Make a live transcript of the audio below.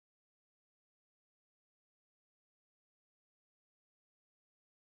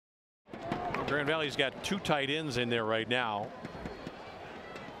Grand Valley's got two tight ends in there right now.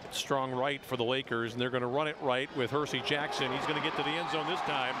 Strong right for the Lakers, and they're going to run it right with Hersey Jackson. He's going to get to the end zone this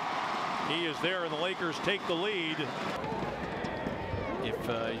time. He is there, and the Lakers take the lead. If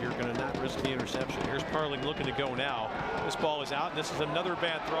you're going to not risk the interception. Here's Parling looking to go now. This ball is out, and this is another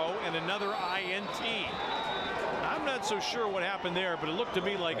bad throw and another INT. I'm not so sure what happened there, but it looked to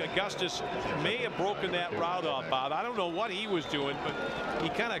me like Augustus may have broken that route off, Bob. I don't know what he was doing, but he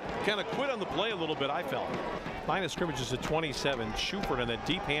kind of quit on the play a little bit, I felt. Line of scrimmage is at 27. Shuford on that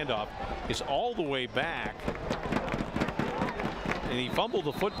deep handoff is all the way back. And he fumbled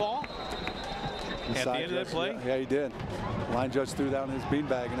the football at the end of that play. Yeah, he did. Line judge threw down his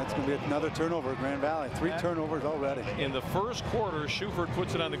beanbag, and that's going to be another turnover at Grand Valley. 3 turnovers already. In the first quarter, Shuford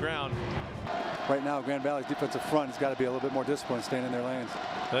puts it on the ground. Right now, Grand Valley's defensive front has got to be a little bit more disciplined, staying in their lanes.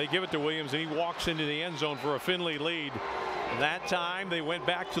 They give it to Williams, and he walks into the end zone for a Findlay lead. That time, they went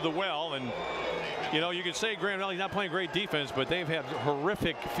back to the well, and you know, you could say Grand Valley's not playing great defense, but they've had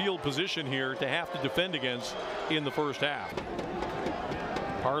horrific field position here to have to defend against in the first half.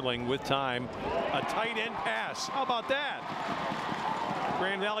 Parling with time, a tight end pass. How about that?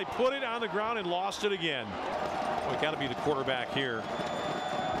 Grand Valley put it on the ground and lost it again. Well, got to be the quarterback here.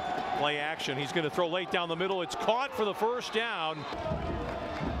 Play action. He's going to throw late down the middle. It's caught for the first down.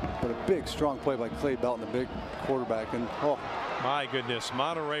 But a big, strong play by Clay Belton, the big quarterback. And oh, my goodness,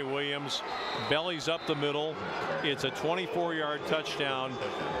 Monterey Williams bellies up the middle. It's a 24-yard touchdown.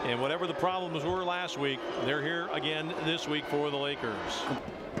 And whatever the problems were last week, they're here again this week for the Lakers.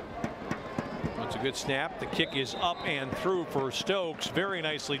 It's a good snap. The kick is up and through for Stokes. Very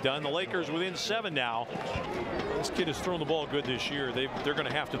nicely done. The Lakers within 7 now. This kid has thrown the ball good this year. They're going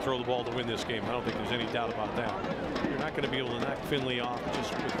to have to throw the ball to win this game. I don't think there's any doubt about that. You're not going to be able to knock Findlay off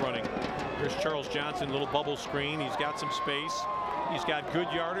just with running. Here's Charles Johnson, little bubble screen. He's got some space. He's got good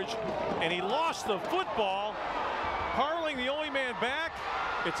yardage. And he lost the football. Parling, the only man back.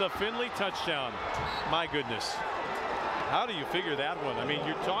 It's a Findlay touchdown. My goodness. How do you figure that one? I mean,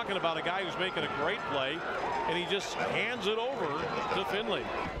 you're talking about a guy who's making a great play, and he just hands it over to Findlay.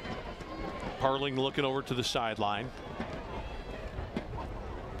 Parling looking over to the sideline.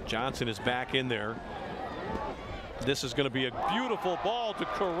 Johnson is back in there. This is going to be a beautiful ball to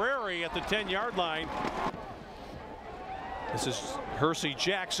Carreri at the 10-yard line. This is Hersey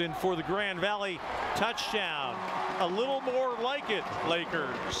Jackson for the Grand Valley touchdown. A little more like it,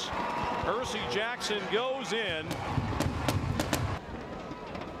 Lakers. Hersey Jackson goes in.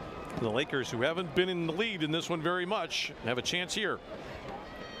 The Lakers, who haven't been in the lead in this one very much, have a chance here.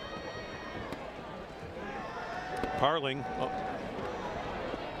 Parling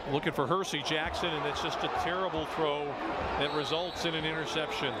looking for Hersey Jackson, and it's just a terrible throw that results in an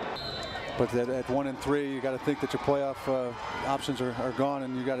interception. But at 1 and 3, you got to think that your playoff options are gone,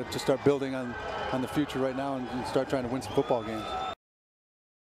 and you got to just start building on the future right now and start trying to win some football games.